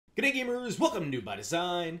G'day gamers, welcome to New by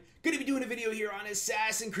Design. Gonna be doing a video here on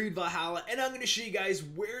Assassin's Creed Valhalla, and I'm gonna show you guys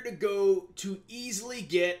where to go to easily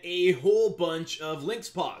get a whole bunch of Lynx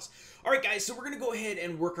Paws. Alright guys, so we're gonna go ahead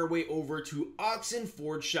and work our way over to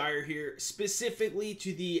Oxenfordshire here, specifically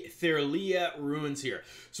to the Therlia ruins here.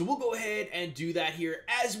 So we'll go ahead and do that here.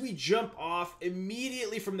 As we jump off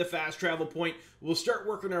immediately from the fast travel point, we'll start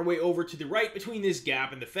working our way over to the right between this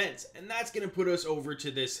gap and the fence, and that's gonna put us over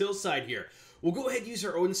to this hillside here. We'll go ahead and use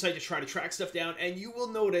our own site to try to track stuff down, and you will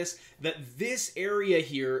notice that this area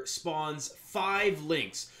here spawns 5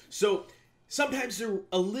 lynx. So sometimes they're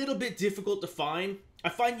a little bit difficult to find. I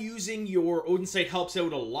find using your Odin site helps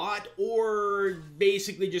out a lot, or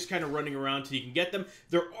basically just kind of running around till you can get them.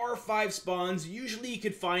 There are 5 spawns. Usually you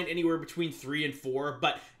could find anywhere between 3 and 4,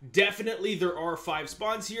 but definitely there are 5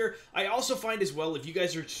 spawns here. I also find as well, if you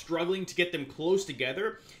guys are struggling to get them close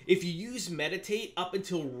together, if you use meditate up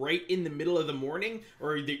until right in the middle of the morning,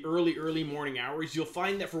 or the early morning hours, you'll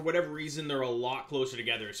find that for whatever reason they're a lot closer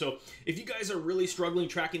together. So if you guys are really struggling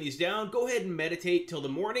tracking these down, go ahead and meditate till the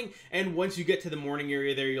morning, and once you get to the morning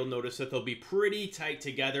area there, you'll notice that they'll be pretty tight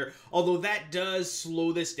together, although that does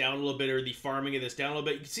slow this down a little bit, or the farming of this down a little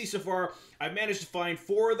bit. You can see so far I've managed to find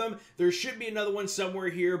 4 of them. There should be another one somewhere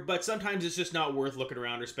here, but sometimes it's just not worth looking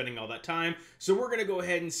around or spending all that time, so we're gonna go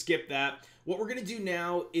ahead and skip that. What we're gonna do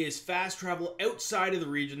now is fast travel outside of the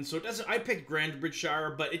region. So it doesn't, I picked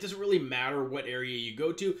Grandbridgeshire, but it doesn't really matter what area you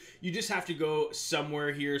go to. You just have to go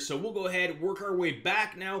somewhere here. So we'll go ahead, work our way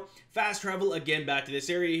back now. Fast travel again back to this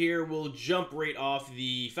area here. We'll jump right off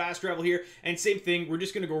the fast travel here. And same thing, we're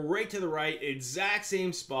just gonna go right to the right, exact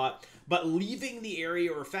same spot. But leaving the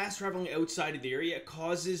area or fast traveling outside of the area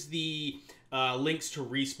causes the lynx to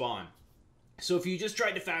respawn. So if you just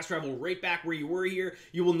tried to fast travel right back where you were here,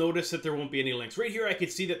 you will notice that there won't be any lynx. Right here, I can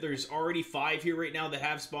see that there's already 5 here right now that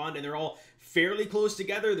have spawned, and they're all fairly close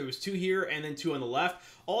together. There was 2 here and then 2 on the left.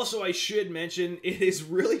 Also, I should mention, it is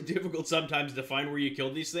really difficult sometimes to find where you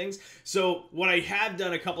kill these things. So what I have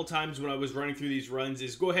done a couple times when I was running through these runs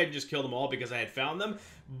is go ahead and just kill them all because I had found them.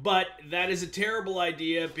 But that is a terrible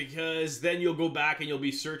idea, because then you'll go back and you'll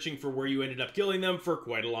be searching for where you ended up killing them for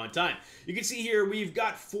quite a long time. You can see here, we've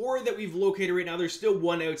got 4 that we've located right now. There's still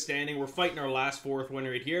 1 outstanding. We're fighting our last 4th one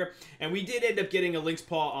right here. And we did end up getting a lynx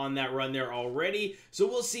paw on that run there already. So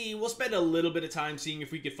we'll see. We'll spend a little bit of time seeing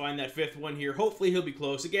if we could find that 5th one here. Hopefully he'll be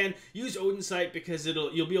close. Again, use Odin sight because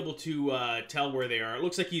you'll be able to tell where they are. It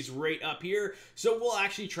looks like he's right up here. So we'll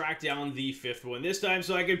actually track down the 5th one this time,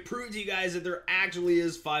 so I can prove to you guys that there actually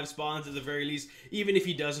is 5 spawns at the very least, even if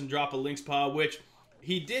he doesn't drop a lynx paw, which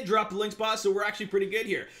he did drop the lynx paw, so we're actually pretty good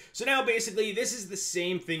here. So now basically this is the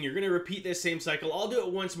same thing. You're going to repeat this same cycle. I'll do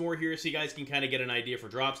it once more here so you guys can kind of get an idea for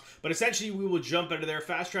drops. But essentially we will jump out of there,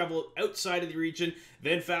 fast travel outside of the region,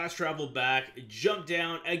 then fast travel back, jump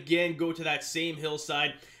down, again go to that same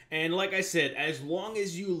hillside. And like I said, as long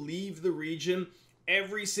as you leave the region,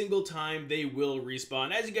 every single time they will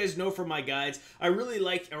respawn. As you guys know from my guides, I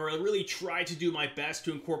really try to do my best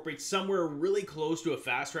to incorporate somewhere really close to a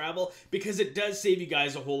fast travel, because it does save you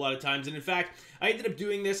guys a whole lot of times. And in fact, I ended up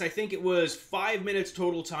doing this, I think it was 5 minutes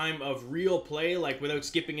total time of real play, like without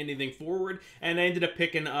skipping anything forward, and I ended up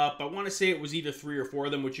picking up, I want to say it was either 3 or 4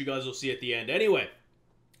 of them, which you guys will see at the end. Anyway,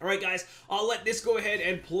 alright guys, I'll let this go ahead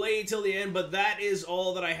and play till the end, but that is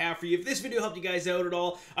all that I have for you. If this video helped you guys out at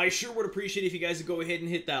all, I sure would appreciate if you guys would go ahead and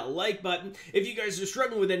hit that like button. If you guys are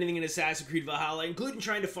struggling with anything in Assassin's Creed Valhalla, including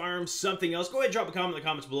trying to farm something else, go ahead and drop a comment in the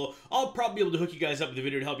comments below. I'll probably be able to hook you guys up with a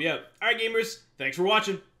video to help you out. Alright gamers, thanks for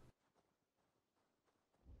watching.